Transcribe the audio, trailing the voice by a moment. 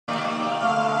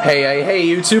Hey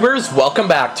YouTubers, welcome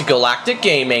back to Galactic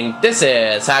Gaming. This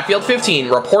is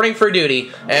Hatfield15 reporting for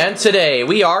duty, and today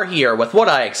we are here with what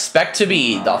I expect to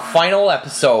be the final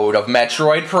episode of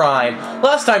Metroid Prime.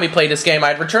 Last time we played this game, I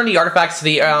had returned the artifacts to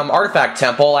the artifact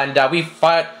temple, and we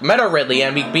met Ridley,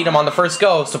 and we beat him on the first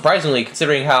go, surprisingly,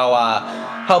 considering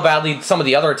how badly some of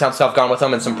the other attempts have gone with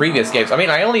him in some previous games. I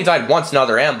mean, I only died once in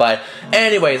Other M, but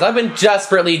anyways, I've been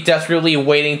desperately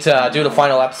waiting to do the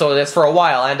final episode of this for a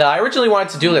while, and I originally wanted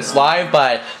to do this live,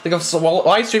 but the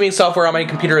live streaming software on my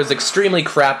computer is extremely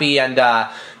crappy, and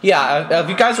yeah, if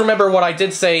you guys remember what I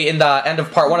did say in the end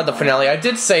of part 1 of the finale, I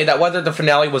did say that whether the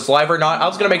finale was live or not, I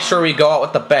was going to make sure we go out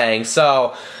with a bang.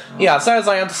 So yeah, sad as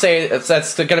I am to say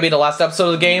that's going to be the last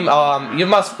episode of the game,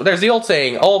 there's the old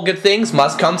saying, all good things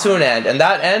must come to an end, and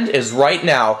that end is right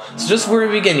now. So just where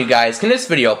we begin, you guys, in this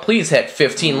video, please hit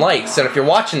 15 likes, and if you're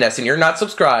watching this and you're not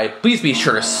subscribed, please be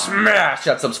sure to smash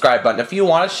that subscribe button if you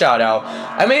want a shout out.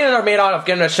 I may or may not have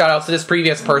given a shout out to this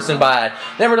previous person, but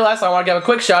nevertheless, I want to give a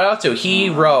quick shout out to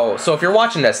Hero. So if you're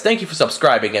watching this, thank you for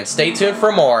subscribing, and stay tuned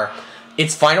for more.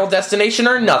 It's Final Destination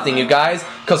or nothing, you guys,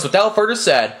 because without further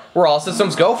said, we're all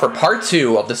systems go for part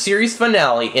 2 of the series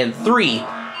finale in 3,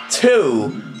 2,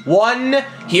 1,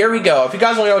 here we go. If you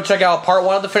guys want to go check out part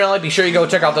 1 of the finale, be sure you go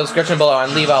check out the description below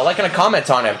and leave a like and a comment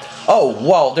on it. Oh,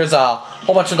 whoa, there's a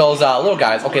whole bunch of those little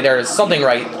guys. Okay, there's something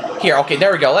right here. Okay,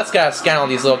 there we go. Let's get a scan on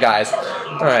these little guys.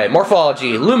 Alright,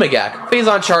 morphology, Lumigek,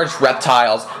 phase-on-charged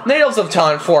reptiles. Natives of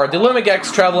Talent 4, the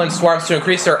Lumigeks travel in swarms to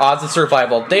increase their odds of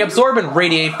survival. They absorb and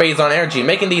radiate phase-on energy,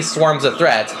 making these swarms a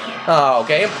threat.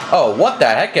 Okay. Oh, what the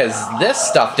heck is this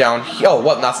stuff down here? Oh,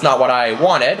 well, that's not what I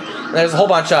wanted. There's a whole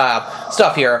bunch of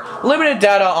stuff here. Limited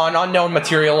data on unknown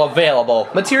material available.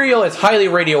 Material is highly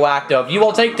radioactive. You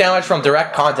will take damage from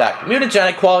direct contact.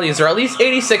 Mutagenic qualities are at least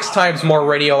 86 times more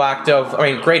radioactive,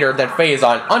 greater than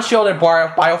phase-on. Unshielded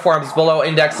bioforms below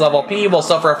index level P will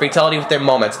suffer a fatality within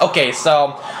moments. Okay,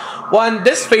 so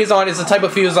this phase-on is the type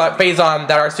of phase-on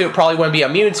that our suit probably wouldn't be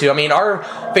immune to. I mean, our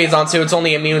phase-on suit's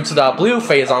only immune to the blue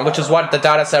phase-on, which is what the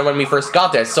data said when we first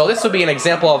got this. So this would be an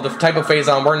example of the type of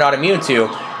phase-on we're not immune to.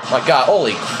 My god,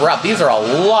 holy crap, these are a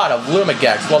lot of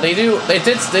Lumigeks. Well, they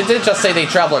did just say they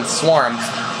travel in swarms.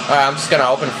 Alright, I'm just gonna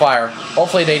open fire.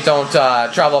 Hopefully they don't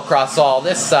travel across all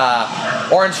this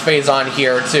orange phase-on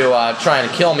here to try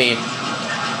and kill me.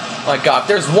 My god, if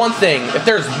there's one thing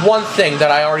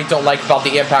that I already don't like about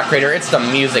the impact crater, it's the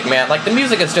music, man. Like, the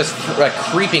music is just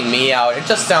creeping me out. It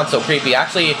just sounds so creepy.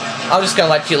 Actually, I'm just gonna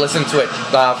let you listen to it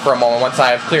for a moment once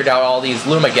I've cleared out all these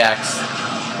Lumigeks.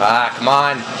 Come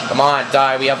on,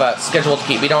 die. We have a schedule to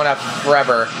keep. We don't have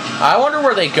forever. I wonder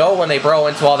where they go when they burrow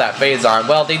into all that phase-on.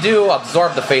 Well, they do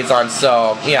absorb the phase-on,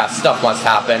 so yeah, stuff must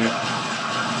happen.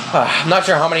 I'm not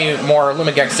sure how many more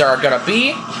Lumigeks there are gonna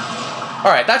be.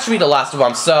 Alright, that should be the last of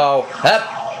them, so...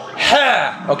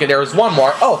 Okay, there was one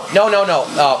more. Oh, no.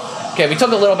 Oh, okay, we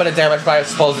took a little bit of damage, but I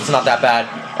suppose it's not that bad.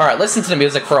 Alright, listen to the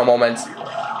music for a moment.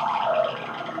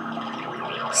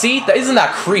 See? Isn't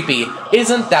that creepy?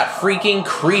 Isn't that freaking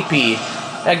creepy?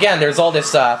 Again, there's all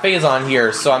this phase-on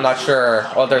here, so I'm not sure...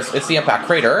 Well, it's the impact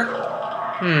crater.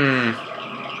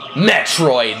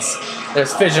 Metroids!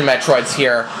 There's fission Metroids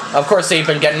here. Of course, they've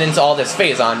been getting into all this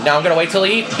phase-on. Now I'm gonna wait till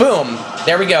he... Boom!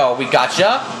 There we go. We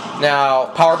gotcha. Now,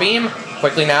 power beam.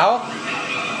 Quickly now.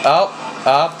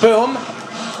 Boom!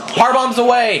 Power bombs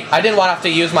away! I didn't want to have to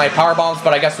use my power bombs,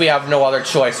 but I guess we have no other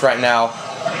choice right now.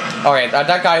 Alright,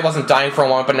 that guy wasn't dying for a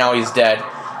moment, but now he's dead.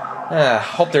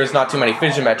 Hope there's not too many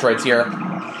fission Metroids here.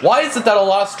 Why is it that a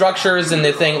lot of structures in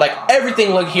the thing, like,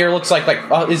 everything here looks like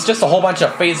it's just a whole bunch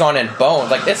of phase-on and bones.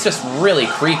 Like, it's just really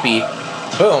creepy.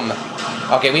 Boom.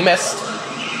 Okay, we missed.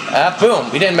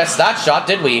 Boom. We didn't miss that shot,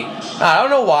 did we? I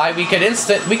don't know why. We can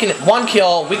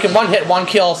one-hit,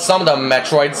 one-kill some of the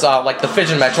Metroids, like the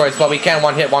fission Metroids, but we can't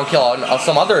one-hit, one-kill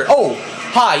some other... Oh!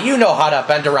 Hi, you know how to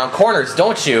bend around corners,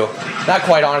 don't you? That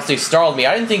quite honestly startled me.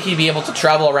 I didn't think he'd be able to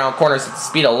travel around corners at the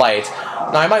speed of light.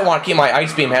 Now, I might want to keep my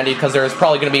ice beam handy because there's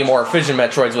probably going to be more fission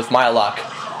Metroids with my luck.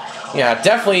 Yeah,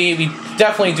 we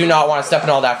definitely do not want to step in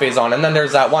all that phase-on. And then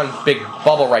there's that one big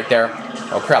bubble right there.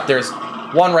 Oh, crap, there's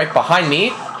one right behind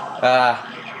me.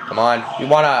 Come on, you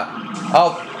want to...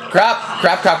 Oh, crap.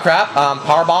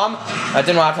 Power bomb. I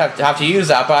didn't want to have to use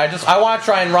that, but I want to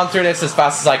try and run through this as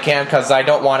fast as I can because I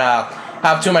don't want to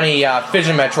have too many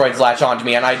fission Metroids latch onto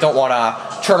me, and I don't want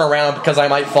to turn around because I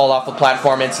might fall off the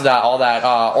platform into all that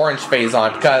orange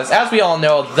phase-on, because as we all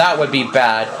know, that would be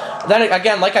bad. Then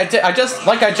again, like I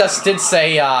just did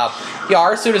say, yeah,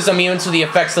 our suit is immune to the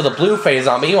effects of the blue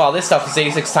phase-on, meanwhile this stuff is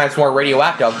 86 times more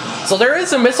radioactive. So there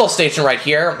is a missile station right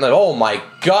here, and oh my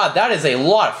god, that is a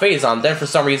lot of phase-on. Then for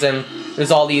some reason,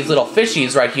 there's all these little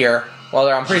fishies right here. Well,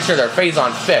 I'm pretty sure they're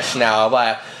phase-on fish now,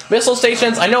 but missile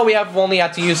stations, I know we have only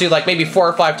had to use you like maybe 4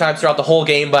 or 5 times throughout the whole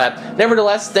game, but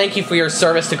nevertheless, thank you for your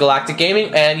service to Galactic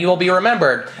Gaming, and you will be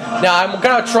remembered. Now, I'm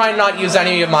gonna try and not use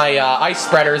any of my ice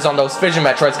spreaders on those fission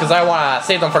Metroids, because I want to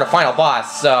save them for the final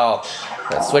boss, so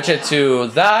let's switch it to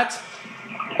that.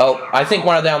 Oh, I think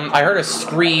one of them, I heard a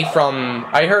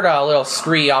little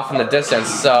scree off in the distance,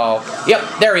 so, yep,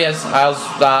 there he is.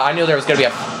 I knew there was gonna be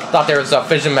thought there was a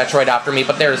fission Metroid after me,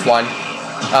 but there's one.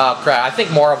 Crap, I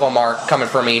think more of them are coming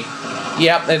for me.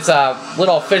 Yep, it's a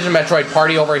little fission Metroid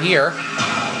party over here.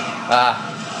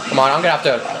 Come on, I'm gonna have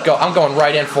to go, I'm going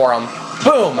right in for him.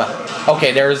 Boom!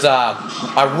 Okay, there's a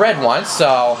red one,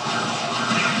 so...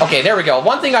 Okay, there we go.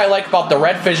 One thing I like about the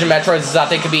red fission Metroids is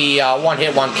that they can be one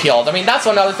hit, one killed. I mean, that's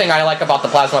another thing I like about the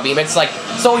Plasma Beam. It's like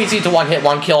so easy to one hit,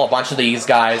 one kill a bunch of these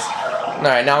guys.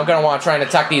 Alright, now I'm going to want to try and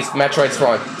attack these Metroids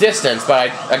from a distance,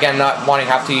 but again, not wanting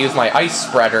to have to use my Ice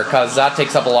Spreader, because that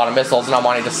takes up a lot of missiles, and I'm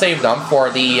wanting to save them for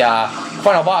the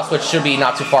final boss, which should be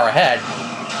not too far ahead.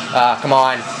 Come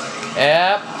on.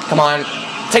 Yep, come on.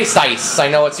 Taste Ice. I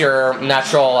know it's your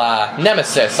natural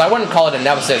nemesis. I wouldn't call it a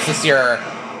nemesis. It's your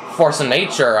force of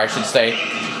nature, I should say.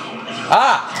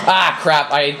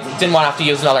 Crap. I didn't want to have to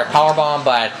use another Power Bomb,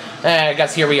 but I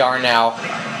guess here we are now.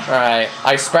 Alright,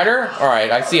 Ice Spreader. Alright,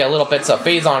 I see a little bits of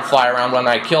phase-on fly around when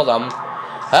I kill them.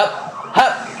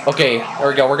 Hup. Okay, there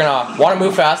we go. We're gonna want to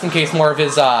move fast in case more of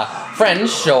his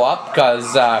friends show up,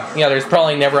 because, yeah, there's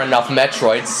probably never enough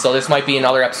Metroids, so this might be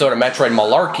another episode of Metroid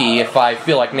Malarkey if I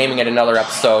feel like naming it another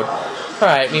episode.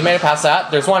 Alright, we made it past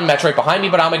that. There's one Metroid behind me,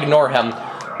 but I'm gonna ignore him.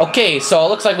 Okay, so it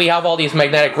looks like we have all these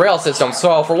magnetic rail systems,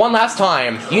 so for one last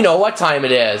time, you know what time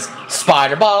it is.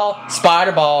 Spider Ball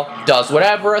does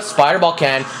whatever a Spider Ball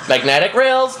can. Magnetic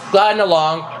rails, gliding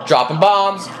along, dropping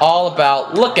bombs, all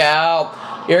about, look out.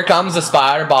 Here comes the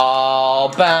Spider Ball,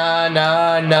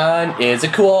 ba-na-na. Is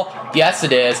it cool? Yes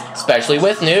it is, especially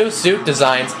with new suit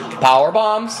designs. Power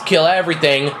bombs, kill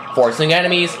everything, forcing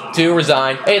enemies to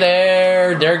resign. Hey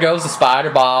there goes the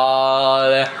Spider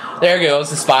Ball. There goes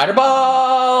the Spider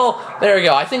Ball! There we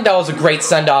go. I think that was a great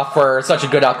send-off for such a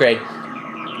good upgrade.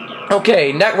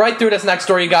 Okay, right through this next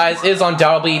story, you guys, is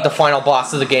undoubtedly the final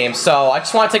boss of the game. So I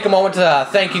just want to take a moment to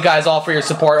thank you guys all for your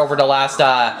support over the last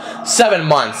 7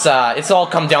 months. It's all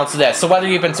come down to this. So whether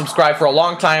you've been subscribed for a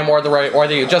long time or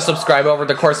whether you just subscribed over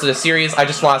the course of the series, I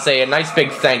just want to say a nice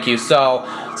big thank you. So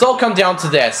it's all come down to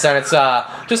this. And it's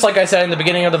just like I said in the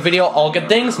beginning of the video, all good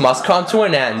things must come to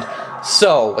an end.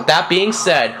 So, with that being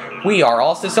said, we are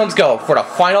all systems go for the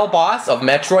final boss of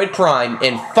Metroid Prime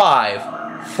in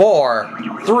 5, 4,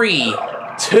 3,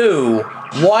 2,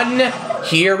 1.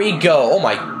 Here we go. Oh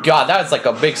my god, that is like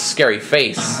a big scary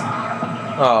face.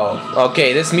 Oh,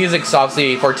 okay, this music's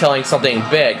obviously foretelling something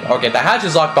big. Okay, the hatch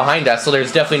is locked behind us, so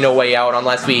there's definitely no way out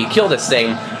unless we kill this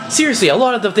thing. Seriously, a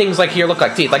lot of the things like here look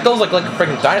like teeth. Like those look like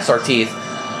freaking dinosaur teeth.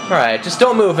 Alright, just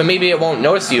don't move and maybe it won't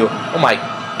notice you. Oh my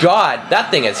god,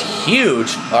 that thing is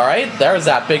huge. Alright, there's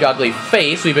that big ugly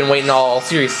face we've been waiting all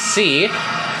series to see.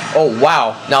 Oh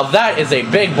wow, now that is a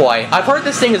big boy. I've heard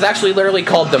this thing is actually literally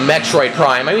called the Metroid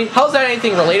Prime. I mean, how's that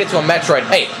anything related to a Metroid?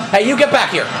 Hey, you get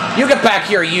back here. You get back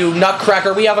here, you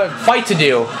nutcracker. We have a fight to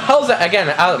do. How's that, again,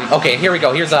 okay, here we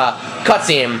go. Here's a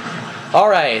cutscene.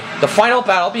 Alright, the final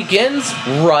battle begins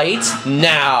right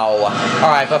now.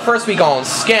 Alright, but first we go and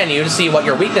scan you to see what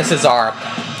your weaknesses are.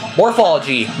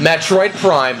 Morphology, Metroid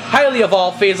Prime, highly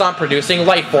evolved phase-on producing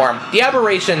life form. The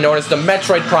aberration known as the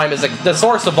Metroid Prime is the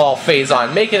source of all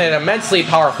phase-on, making it immensely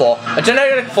powerful. A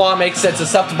genetic flaw makes it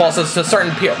susceptible to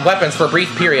certain weapons for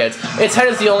brief periods. Its head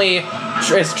is only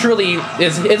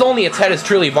its head is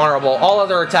truly vulnerable. All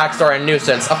other attacks are a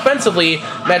nuisance. Offensively,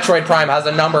 Metroid Prime has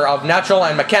a number of natural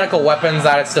and mechanical weapons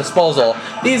at its disposal.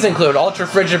 These include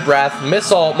ultra-frigid breath,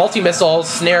 multi-missiles,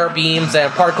 snare beams,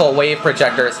 and particle wave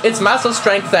projectors. Its massive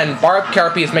strength and barbed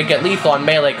carapace make it lethal in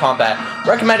melee combat.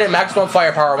 Recommended maximum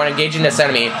firepower when engaging this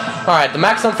enemy. Alright, the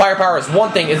maximum firepower is the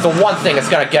one thing it's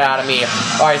gonna get out of me.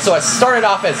 Alright, so it started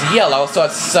off as yellow, so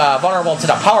it's vulnerable to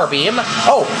the power beam.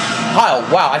 Oh,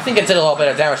 wow, I think it did a little bit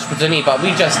of damage to me, but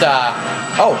we just,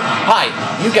 oh, hi,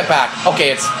 you get back.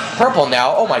 Okay, it's purple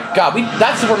now. Oh my god,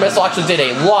 that super missile actually did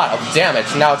a lot of damage.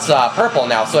 Now it's purple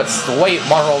now, so it's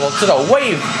vulnerable to the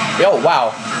wave. Oh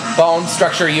wow, bone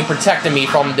structure, you protected me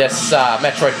from this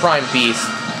Metroid Prime beast.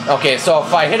 Okay, so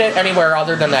if I hit it anywhere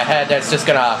other than the head, that's just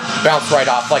gonna bounce right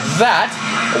off like that.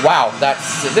 Wow,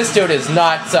 this dude is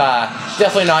not,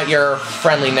 definitely not your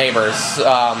friendly neighbors.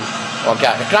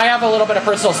 Okay, can I have a little bit of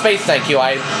personal space, thank you?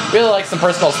 I really like some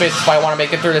personal space if I want to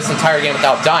make it through this entire game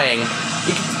without dying.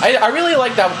 I really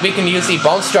like that we can use the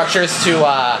bone structures to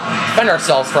defend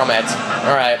ourselves from it.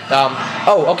 Alright,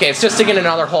 oh, okay, it's just digging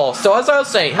another hole. So as I was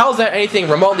saying, how is that anything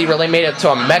remotely related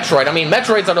to a Metroid? I mean,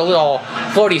 Metroids are the little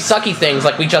floaty, sucky things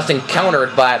like we just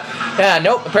encountered, but, yeah,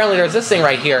 nope, apparently there's this thing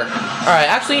right here. Alright,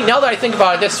 actually, now that I think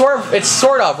about it, it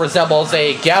sort of resembles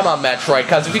a Gamma Metroid,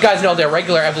 because if you guys know the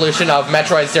regular evolution of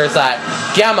Metroids, there's that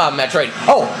Gamma Metroid.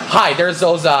 Oh, hi, there's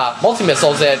those,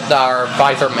 multi-missiles that our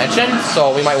advisor mentioned,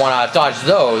 so we might want to dodge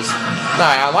those.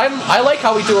 Alright, I like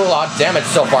how we do a lot of damage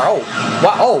so far. Oh,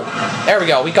 wow, oh, there we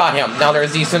go, we got him. Now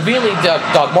there's these conveniently dug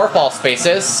morphball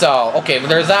spaces, so, okay,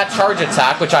 there's that charge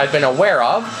attack, which I've been aware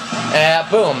of.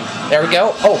 Boom, there we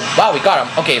go. Oh, wow, we got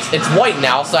him. Okay, it's white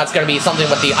now, so that's going to be something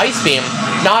with the ice beam.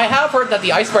 Now, I have heard that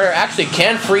the ice spreader actually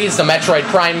can freeze the Metroid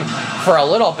Prime for a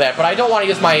little bit, but I don't want to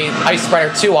use my ice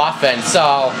spreader too often,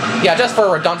 so, yeah, just for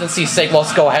redundancy's sake,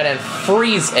 let's go ahead and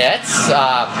freeze it.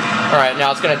 Alright,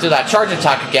 now it's going to do that charge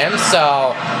attack again,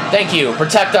 so, thank you.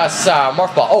 Protect us,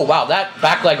 Morph Ball. Oh, wow, that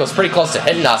back leg was pretty close to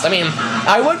hitting us. I mean,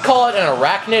 I would call it an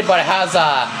arachnid, but it has,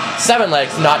 7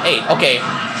 legs, not 8. Okay,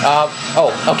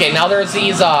 oh, okay, now there's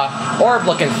these,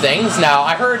 orb-looking things. Now,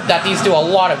 I heard that these do a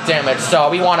lot of damage, so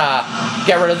we want to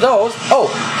get rid of those. Oh,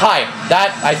 hi,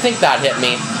 I think that hit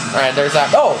me. Alright, there's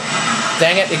that. Oh,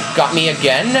 dang it, it got me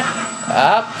again.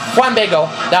 Flambago,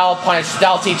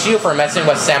 that'll teach you for messing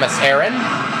with Samus Aran.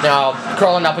 Now,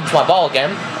 curling up into my ball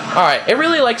again. Alright, it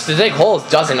really likes to dig holes,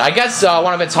 doesn't it? I guess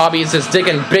one of its hobbies is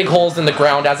digging big holes in the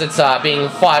ground as it's being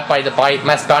fought by the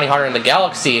best bounty hunter in the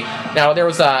galaxy. Now, there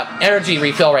was an energy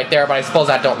refill right there, but I suppose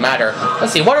that don't matter.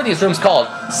 Let's see, what are these rooms called?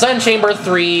 Sun Chamber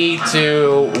 3,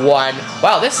 2, 1.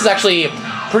 Wow, this is actually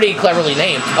pretty cleverly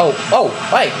named. Oh,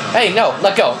 hey, no,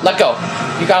 let go.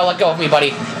 You gotta let go of me,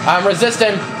 buddy. I'm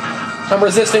resisting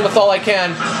with all I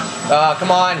can.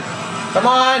 Come on.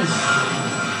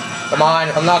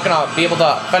 I'm not gonna be able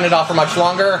to fend it off for much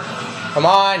longer. Come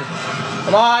on.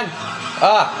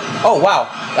 Oh, wow.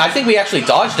 I think we actually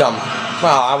dodged him.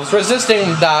 Wow, I was resisting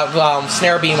that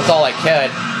snare beam with all I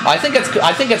could. I think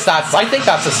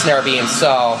that's a snare beam,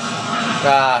 so,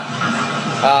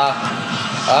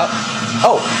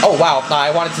 oh, wow,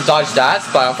 I wanted to dodge that,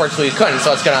 but unfortunately we couldn't,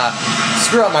 so it's gonna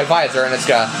screw up my visor, and it's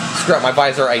gonna screw up my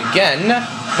visor again.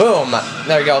 Boom.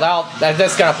 There you go.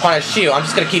 That's gonna punish you. I'm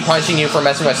just gonna keep punishing you for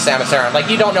messing with Samus Aran. Like,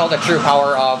 you don't know the true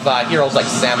power of heroes like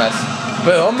Samus.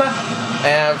 Boom.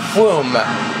 And boom.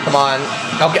 Come on.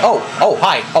 Okay. Oh,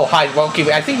 hi. Well,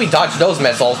 okay, I think we dodged those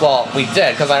missiles. Well, we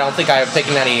did, because I don't think I have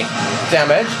taken any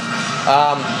damage.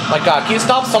 My god, can you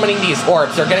stop summoning these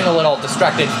orbs? They're getting a little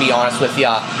distracted, to be honest with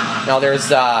ya. Now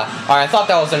there's, I thought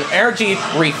that was an energy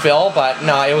refill, but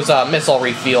no, it was a missile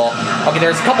refuel. Okay,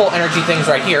 there's a couple energy things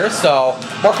right here, so,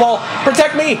 Morph Ball,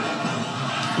 protect me!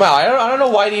 Wow, I don't know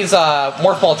why these,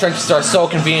 Morph Ball trenches are so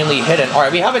conveniently hidden.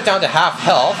 Alright, we have it down to half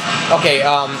health. Okay,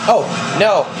 oh,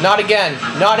 no, not again.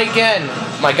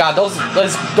 My god,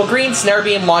 the green snare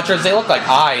beam launchers, they look like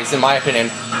eyes, in my opinion.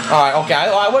 Alright, okay,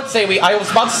 I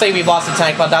was about to say we've lost a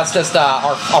tank, but that's just,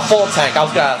 our full tank.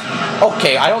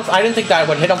 Okay, I didn't think that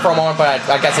would hit him for a moment, but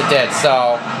I guess it did,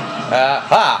 so,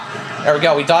 there we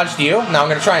go, we dodged you. Now I'm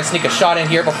gonna try and sneak a shot in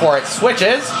here before it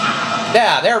switches.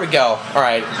 Yeah, there we go.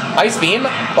 Alright, Ice Beam.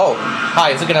 Oh,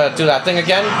 hi, is it gonna do that thing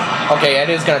again? Okay, it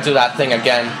is gonna do that thing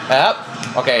again.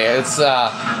 Okay, it's,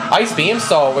 Ice Beam,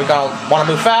 so we're gonna wanna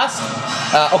move fast.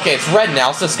 Okay, it's red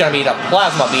now, so it's gonna be the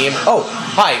Plasma Beam. Oh,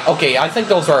 hi, okay, I think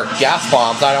those are gas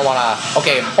bombs. I don't wanna...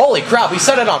 Okay, holy crap, we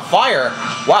set it on fire.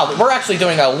 Wow, we're actually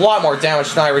doing a lot more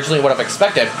damage than I originally would have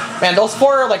expected. Man, those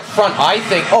four, like, front eye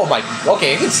thing... Oh my...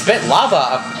 Okay, it can spit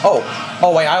lava.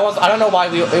 Oh wait, I don't know why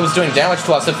it was doing damage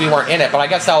to us if we weren't in it, but I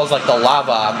guess that was, like, the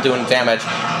lava doing damage.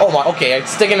 Oh my... Okay,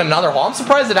 it's digging another hole. I'm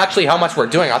surprised at actually how much we're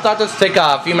doing. I thought this would take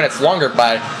a few minutes longer,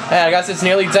 but I guess it's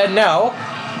nearly dead now.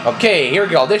 Okay, here we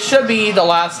go. This should be the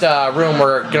last room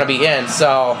we're gonna be in,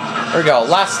 so here we go.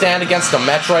 Last stand against the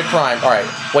Metroid Prime. Alright,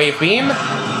 Wave Beam.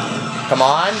 Come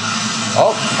on.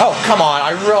 Oh, come on.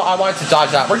 I wanted to dodge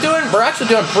that. We're actually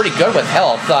doing pretty good with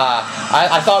health.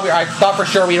 I thought for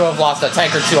sure we would have lost a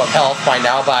tank or two of health by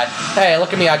now, but hey,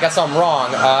 look at me, I guess I'm wrong.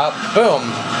 Boom.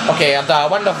 Okay, and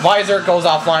when the visor goes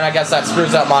offline, I guess that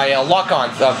screws up my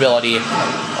lock-on ability.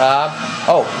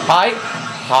 Oh, hi.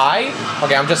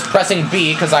 Okay, I'm just pressing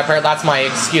B because that's my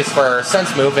excuse for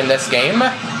sense move in this game.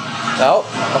 Oh,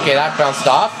 okay, that bounced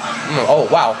off. Oh,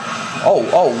 wow.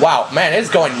 Oh, wow. Man, it's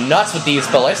going nuts with these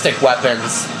ballistic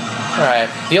weapons. Alright,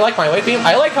 do you like my wave beam?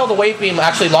 I like how the wave beam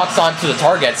actually locks onto the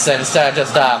targets instead of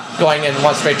just going in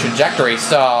one straight trajectory,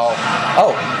 so...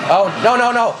 Oh,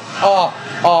 no.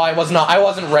 Oh, I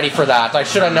wasn't ready for that. I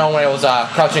should have known when it was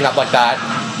crouching up like that.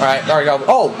 Alright, there we go.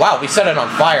 Oh, wow, we set it on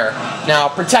fire. Now,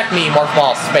 protect me, Morph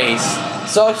Ball Space.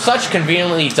 So, such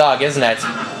conveniently dug, isn't it?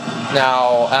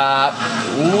 Now,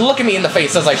 look at me in the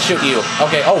face as I shoot you.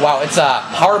 Okay, oh wow, it's a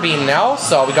power beam now,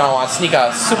 so we're gonna want to sneak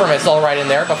a super missile right in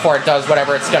there before it does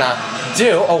whatever it's gonna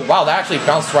do. Oh wow, that actually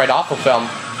bounced right off of him.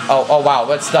 Oh wow,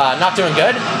 it's not doing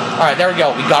good. Alright, there we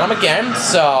go. We got him again,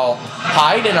 so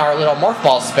hide in our little morph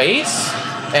ball space.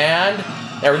 And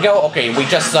there we go. Okay, we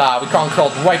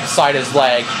curled right beside his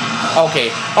leg.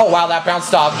 Okay. Oh wow, that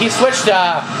bounced off. He switched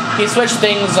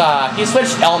things, he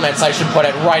switched elements, I should put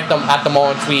it, right at the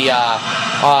moment we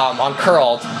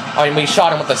uncurled. I mean, we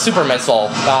shot him with the super missile.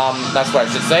 That's what I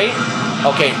should say.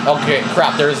 Okay,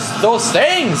 crap, there's those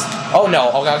things! Oh no,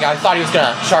 okay, I thought he was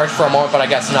gonna charge for a moment, but I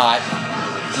guess not.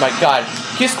 Oh my god.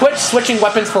 Can you quit switching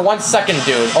weapons for 1 second,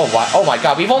 dude? Oh my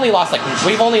god, we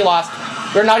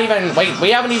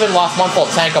haven't even lost one full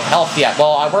tank of health yet.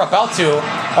 Well, we're about to.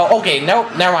 Oh, okay,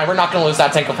 nope, never mind, we're not gonna lose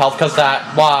that tank of health, because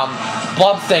that,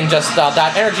 blob thing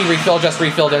that energy refill just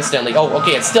refilled instantly. Oh,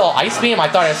 okay, it's still Ice Beam? I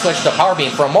thought I switched to Power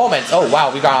Beam for a moment. Oh, wow,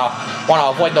 we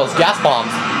wanna avoid those gas bombs.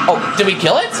 Oh, did we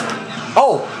kill it?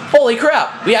 Oh, holy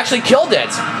crap, we actually killed it.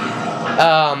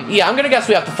 Yeah, I'm gonna guess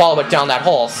we have to follow it down that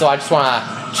hole, so I just wanna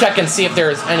check and see if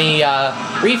there's any,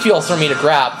 refuels for me to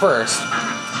grab first.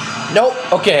 Nope,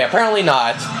 okay, apparently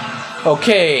not.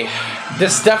 Okay,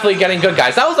 this is definitely getting good,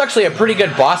 guys. That was actually a pretty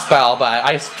good boss battle, but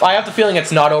I have the feeling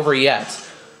it's not over yet.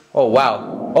 Oh,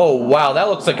 wow. Oh, wow, that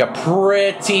looks like a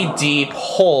pretty deep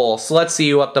hole. So let's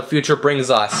see what the future brings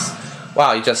us.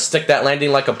 Wow, you just stick that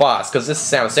landing like a boss, because this is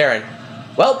Samus Aran.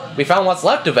 Well, we found what's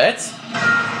left of it.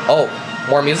 Oh,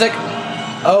 more music?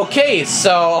 Okay,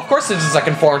 so of course this is a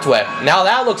conform to it. Now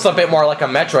that looks a bit more like a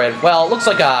Metroid. Well, it looks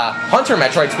like a Hunter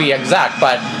Metroid to be exact,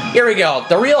 but here we go.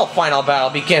 The real final battle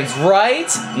begins right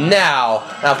now.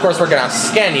 Now, of course, we're gonna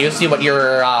scan you, see what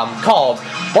you're called.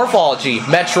 Morphology,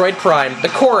 Metroid Prime. The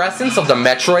core essence of the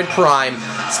Metroid Prime.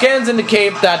 Scans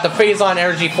indicate that the phazon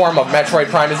energy form of Metroid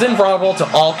Prime is invulnerable to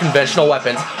all conventional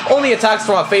weapons. Only attacks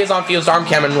from a phazon-fused arm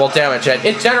cannon will damage it.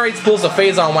 It generates pools of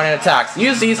phazon when it attacks.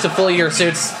 Use these to fill your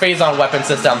suit's phazon weapon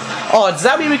system. Oh, does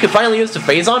that mean we could finally use the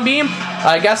phazon beam?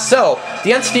 I guess so.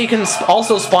 The entity can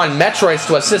also spawn Metroids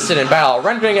to assist it in battle,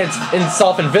 rendering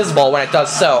itself invisible when it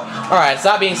does so. Alright, so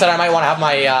that being said, I might want to have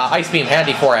my Ice Beam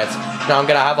handy for it. Now I'm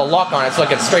going to have a lock on it so I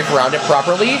can strafe around it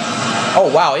properly. Oh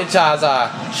wow, it has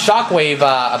shockwave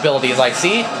abilities, I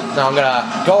see. Now I'm going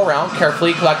to go around,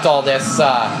 carefully collect all this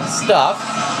stuff.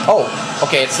 Oh,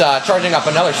 okay, it's charging up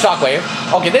another shockwave.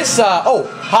 Okay, this, oh,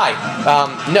 hi.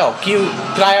 No, can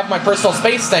I have my personal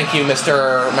space? Thank you,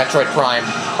 Mr. Metroid Prime.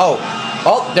 Oh,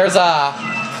 there's a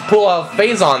pool of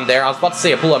phazon there. I was about to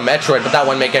say a pool of Metroid, but that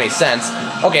wouldn't make any sense.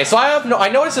 Okay, so I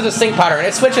noticed a distinct pattern.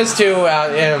 It switches to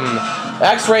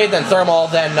X-ray, then thermal,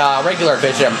 then regular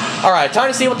vision. Alright, time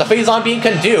to see what the phazon beam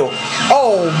can do.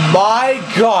 Oh my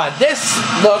god, this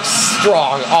looks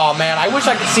strong. Oh man, I wish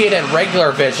I could see it in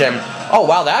regular vision. Oh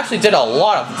wow, that actually did a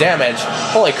lot of damage.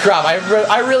 Holy crap,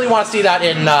 I really want to see that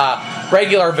in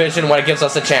regular vision when it gives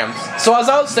us a chance. So as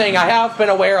I was saying, I have been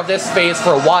aware of this phase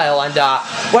for a while, and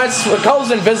when it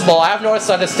goes invisible, I have noticed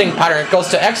a distinct pattern. It goes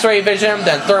to X-ray vision,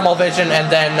 then thermal vision,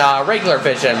 and then regular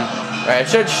vision. Alright, it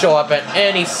should show up at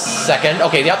any second.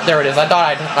 Okay, yep, there it is. I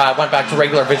thought I went back to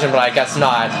regular vision, but I guess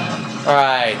not.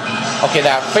 Alright. Okay,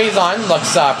 that phazon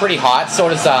looks pretty hot. So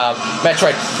does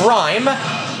Metroid Prime.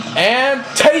 And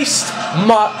taste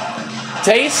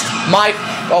my...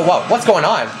 Oh, whoa, what's going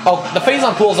on? Oh, the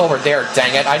phazon pool's over there,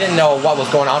 dang it. I didn't know what was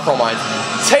going on for a moment.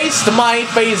 Taste my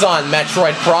phazon,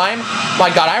 Metroid Prime. My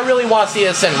god, I really want to see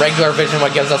this in regular vision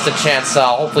when it gives us a chance,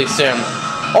 hopefully soon.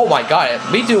 Oh my god,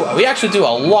 we actually do a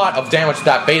lot of damage to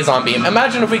that phazon beam.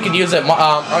 Imagine if we could use it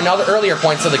on other earlier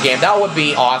points of the game. That would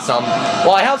be awesome.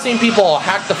 Well, I have seen people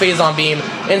hack the phazon beam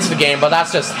into the game, but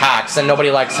that's just hacks, and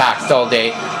nobody likes hacks all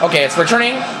day. Okay, it's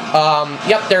returning.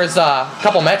 Yep, there's a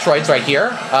couple Metroids right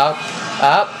here.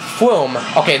 Flume.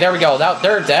 Okay, there we go.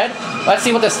 They're dead. Let's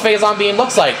see what this phazon beam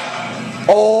looks like.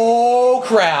 Oh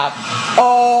crap.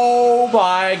 Oh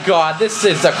my god, this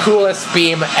is the coolest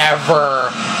beam ever.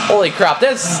 Holy crap,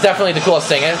 this is definitely the coolest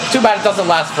thing. And it's too bad it doesn't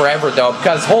last forever though,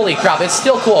 because holy crap, it's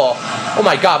still cool. Oh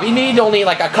my god, we need only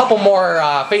like a couple more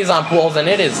phazon pools and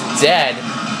it is dead.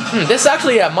 This is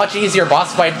actually a much easier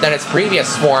boss fight than its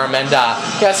previous form, and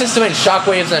yeah, it's just doing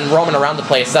shockwaves and roaming around the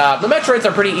place. The Metroids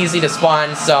are pretty easy to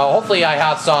spawn, so hopefully I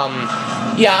have some...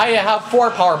 Yeah, I have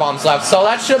 4 power bombs left, so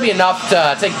that should be enough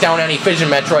to take down any fission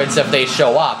Metroids if they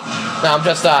show up. Now I'm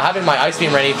just having my Ice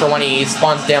Beam ready for when he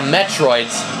spawns damn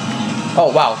Metroids.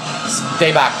 Oh wow,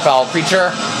 stay back, foul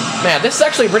creature. Man, this is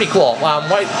actually pretty cool.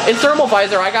 In Thermal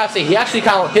Visor, I gotta say,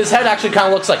 his head actually kind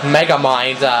of looks like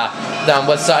Megamind,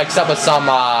 except with some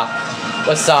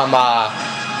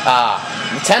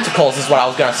tentacles is what I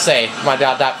was gonna say. My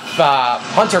god, that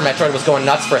Hunter Metroid was going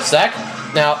nuts for a sec.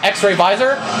 Now, X-ray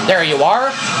visor, there you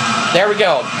are. There we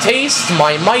go. Taste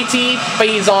my mighty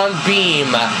Phazon Beam.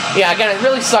 Yeah, again, it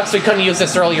really sucks we couldn't use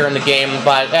this earlier in the game,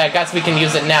 but I guess we can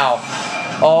use it now.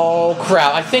 Oh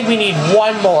crap, I think we need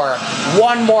one more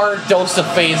dose of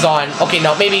Phazon. Okay,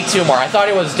 no, maybe 2 more. I thought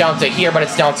it was down to here, but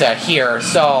it's down to here.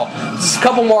 So, just a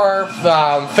couple more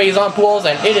Phazon pools,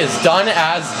 and it is done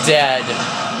as dead.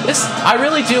 I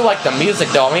really do like the music,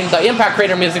 though. I mean, the Impact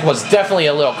Crater music was definitely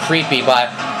a little creepy,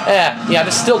 but yeah,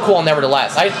 it's still cool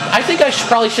nevertheless. I think I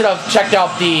probably should have checked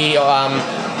out the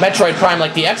Metroid Prime,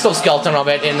 like the exoskeleton of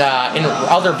it in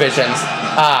other visions.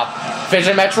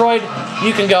 Vision Metroid,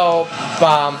 you can go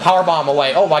power bomb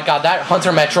away. Oh my god, that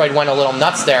Hunter Metroid went a little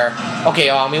nuts there. Okay,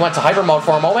 we went to hyper mode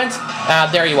for a moment.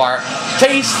 There you are.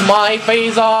 Taste my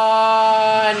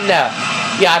Phazon.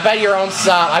 Yeah, I bet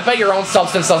your own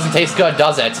substance doesn't taste good,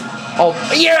 does it? Oh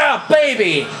yeah,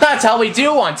 baby! That's how we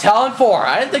do on Talon 4.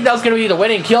 I didn't think that was gonna be the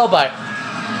winning kill, but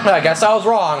I guess I was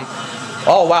wrong.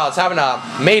 Oh wow, it's having a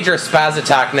major spaz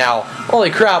attack now.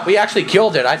 Holy crap, we actually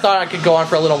killed it. I thought I could go on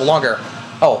for a little longer.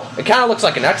 Oh, it kind of looks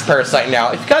like an X-Parasite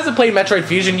now. If you guys have played Metroid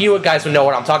Fusion, you guys would know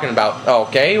what I'm talking about.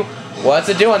 Okay, what's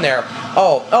it doing there?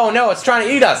 Oh no, it's trying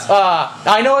to eat us.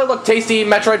 I know it looked tasty,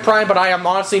 Metroid Prime, but I am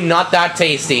honestly not that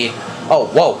tasty. Oh,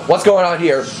 whoa, what's going on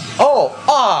here? Oh,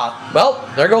 well,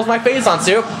 there goes my Phazon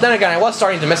suit. Then again, I was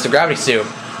starting to miss the gravity suit.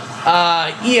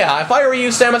 Yeah, if I were you,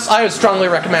 Samus, I would strongly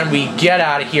recommend we get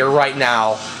out of here right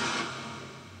now.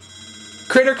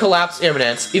 Crater collapse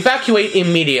imminent. Evacuate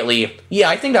immediately. Yeah,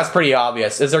 I think that's pretty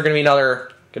obvious. Is there gonna be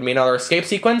another escape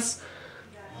sequence?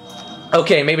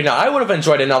 Okay, maybe not. I would have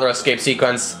enjoyed another escape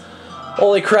sequence.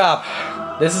 Holy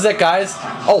crap. This is it, guys.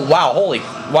 Oh, wow.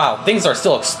 Wow. Things are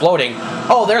still exploding.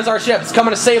 Oh, there's our ship. It's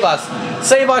coming to save us.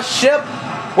 Save us, ship,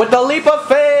 with the leap of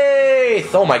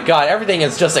faith. Oh, my God. Everything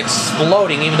is just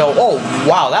exploding, even though... Oh,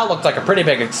 wow. That looked like a pretty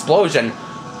big explosion.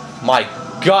 My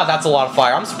God, that's a lot of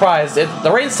fire. I'm surprised.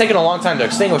 The rain's taking a long time to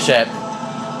extinguish it.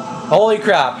 Holy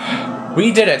crap.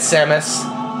 We did it, Samus.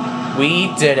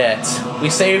 We did it.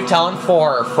 We saved Talon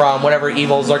 4 from whatever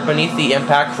evils lurk beneath the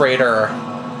Impact Crater.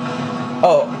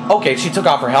 Oh, okay, she took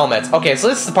off her helmet. Okay, so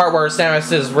this is the part where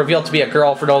Samus is revealed to be a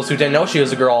girl for those who didn't know she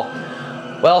was a girl.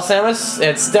 Well, Samus,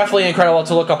 it's definitely incredible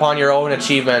to look upon your own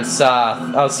achievements,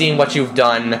 seeing what you've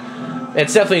done.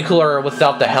 It's definitely cooler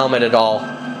without the helmet at all.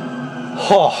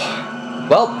 Oh.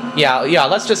 Well, yeah,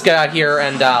 let's just get out here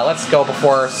and let's go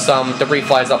before some debris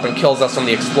flies up and kills us from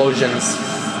the explosions.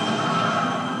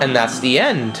 And that's the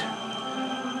end.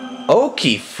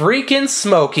 Okie freaking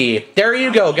smoky. There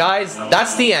you go, guys.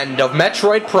 That's the end of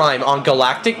Metroid Prime on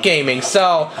Galactic Gaming.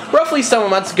 So, roughly 7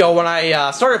 months ago when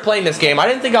I started playing this game, I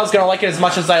didn't think I was going to like it as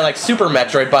much as I like Super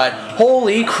Metroid, but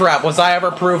holy crap, was I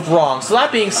ever proved wrong. So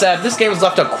that being said, this game has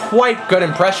left a quite good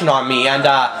impression on me, and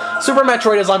Super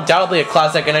Metroid is undoubtedly a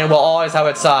classic, and it will always have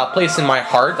its place in my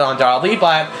heart, undoubtedly,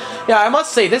 but... yeah, I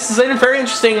must say, this is very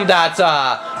interesting that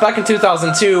back in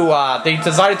 2002, they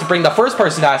decided to bring the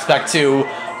first-person aspect to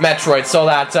Metroid so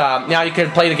that now you can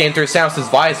play the game through Samus's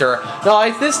visor. Now,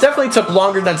 this definitely took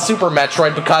longer than Super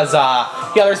Metroid because,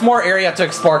 yeah, there's more area to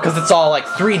explore because it's all, like,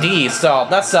 3D, so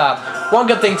that's one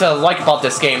good thing to like about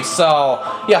this game. So,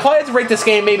 yeah, if I had to rate this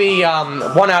game maybe 1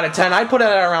 out of 10, I'd put it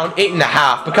at around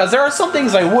 8.5 because there are some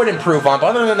things I would improve on,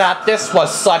 but other than that, this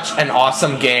was such an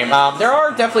awesome game. There are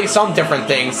definitely some different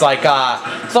things, like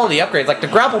some of the upgrades, like the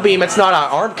grapple beam. It's not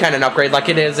an arm cannon upgrade like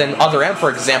it is in Other M, for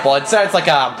example. It's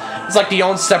like the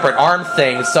own separate arm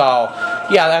thing. So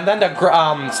yeah, and then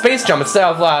the space jump, instead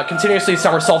of continuously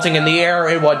somersaulting in the air,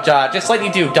 it would just let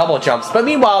you do double jumps. But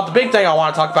meanwhile, the big thing I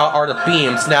want to talk about are the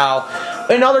beams. Now,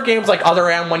 in other games like Other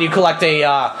M, when you collect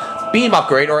a beam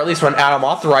upgrade, or at least when Adam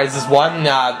authorizes one,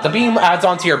 the beam adds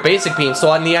onto your basic beam,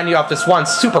 so in the end you have this one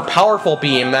super powerful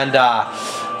beam, and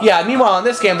yeah, meanwhile in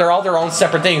this game they're all their own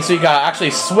separate things, so you gotta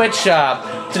actually switch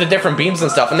to the different beams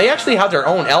and stuff, and they actually have their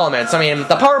own elements. I mean,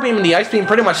 the power beam and the ice beam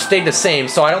pretty much stayed the same,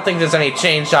 so I don't think there's any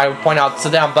change I would point out to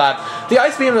them, but the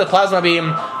ice beam and the plasma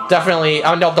beam definitely,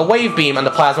 no, the wave beam and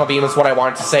the plasma beam is what I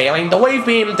wanted to say. I mean, the wave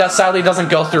beam sadly doesn't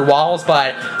go through walls,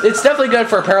 but it's definitely good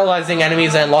for paralyzing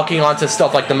enemies and locking onto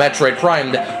stuff like the Metroid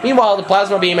Prime. Meanwhile, the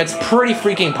plasma beam, it's pretty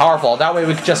freaking powerful. That way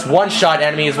we can just one-shot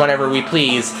enemies whenever we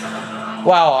please.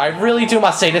 Wow, I really do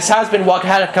must say, this has been one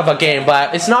heck of a game,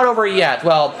 but it's not over yet.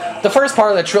 Well, the first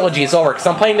part of the trilogy is over, because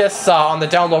I'm playing this on the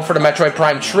download for the Metroid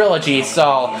Prime trilogy,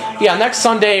 so yeah, next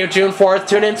Sunday, June 4th,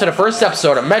 tune in to the first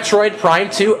episode of Metroid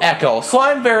Prime 2 Echo, so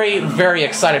I'm very, very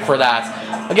excited for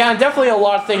that. Again, definitely a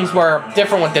lot of things were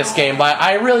different with this game, but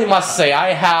I really must say,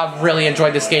 I have really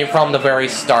enjoyed this game from the very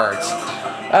start.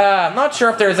 I'm not sure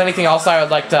if there's anything else I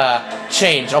would like to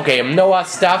change. Okay, no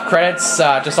staff credits,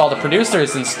 just all the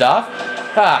producers and stuff.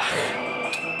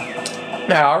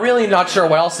 Now, I'm really not sure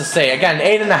what else to say. Again,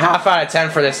 8.5 out of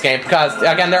 10 for this game, because,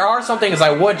 again, there are some things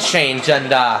I would change,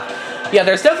 and, yeah,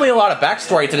 there's definitely a lot of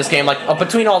backstory to this game, like,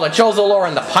 between all the Chozo lore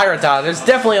and the pirate data, there's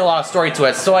definitely a lot of story to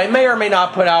it, so I may or may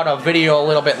not put out a video a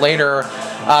little bit later,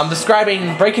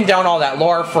 breaking down all that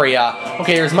lore for ya.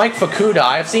 Okay, there's Mike Fukuda.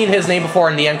 I've seen his name before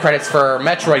in the end credits for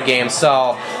Metroid games,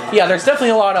 so, yeah, there's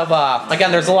definitely a lot of,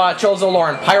 again, there's a lot of Chozo lore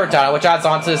and pirate data, which adds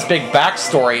on to this big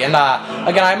backstory, and,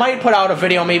 again, I might put out a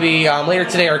video maybe, later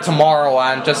today or tomorrow,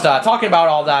 and just, talking about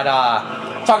all that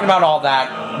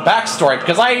backstory,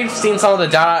 because I've seen some of the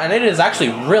data, and it is actually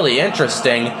really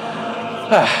interesting.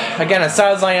 Again, as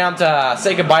sad as I am to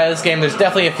say goodbye to this game, there's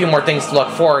definitely a few more things to look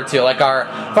forward to, like our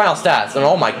final stats, and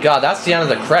oh my god, that's the end of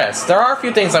the credits. There are a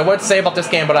few things I would say about this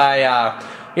game, but yeah,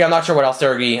 I'm not sure what else there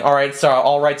would be. Alright, so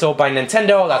all rights owned by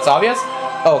Nintendo, that's obvious.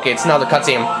 Oh, okay, it's another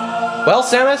cutscene. Well,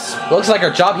 Samus, looks like our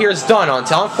job here is done on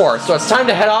Talon 4, so it's time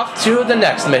to head off to the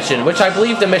next mission, which I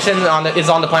believe the mission is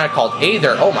on the planet called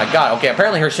Aether. Oh my god, okay,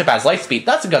 apparently her ship has light speed.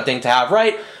 That's a good thing to have,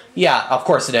 right? Yeah, of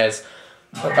course it is.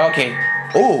 Okay.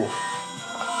 Ooh.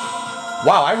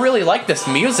 Wow, I really like this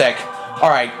music.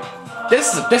 Alright,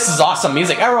 this is awesome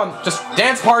music. Everyone, just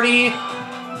dance party.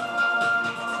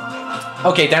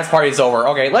 Okay, dance party's over.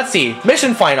 Okay, let's see.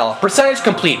 Mission final. Percentage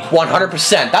complete.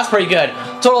 100%. That's pretty good.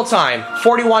 Total time.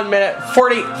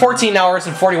 14 hours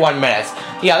and 41 minutes.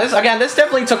 Yeah, this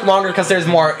definitely took longer because there's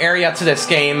more area to this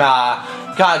game.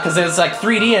 Because it's like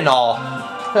 3D and all.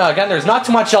 Again, there's not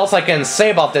too much else I can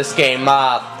say about this game.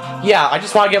 Yeah, I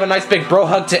just want to give a nice big bro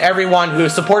hug to everyone who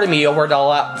supported me over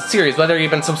the series, whether you've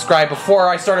been subscribed before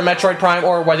I started Metroid Prime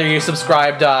or whether you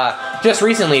subscribed just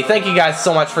recently. Thank you guys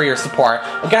so much for your support.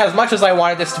 Again, as much as I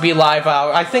wanted this to be live,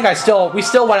 I think we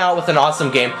still went out with an awesome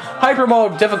game. Hyper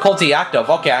mode difficulty active.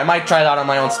 Okay, I might try that on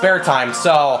my own spare time.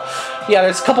 So, yeah,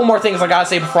 there's a couple more things I gotta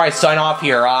say before I sign off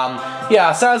here.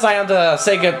 Yeah, sad as I am to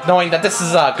say knowing that this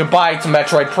is goodbye to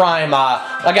Metroid Prime.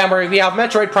 Again, we have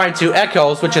Metroid Prime 2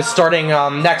 Echoes, which is starting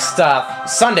next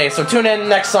Sunday, so tune in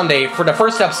next Sunday for the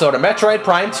first episode of Metroid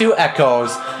Prime 2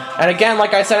 Echoes. And again,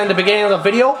 like I said in the beginning of the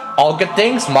video, all good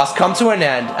things must come to an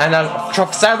end. And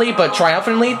sadly, but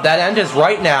triumphantly, that end is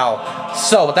right now.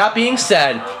 So, with that being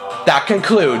said, that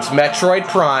concludes Metroid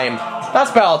Prime. That's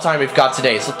about all the time we've got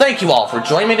today, so thank you all for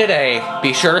joining me today.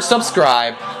 Be sure to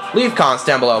subscribe, leave comments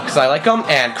down below because I like them,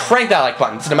 and crank that like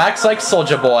button to the max like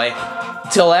Soulja Boy.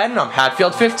 Till then, I'm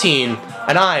Hatfield15,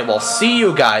 and I will see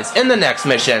you guys in the next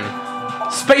mission.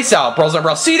 Space out, bros and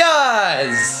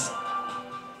brositas!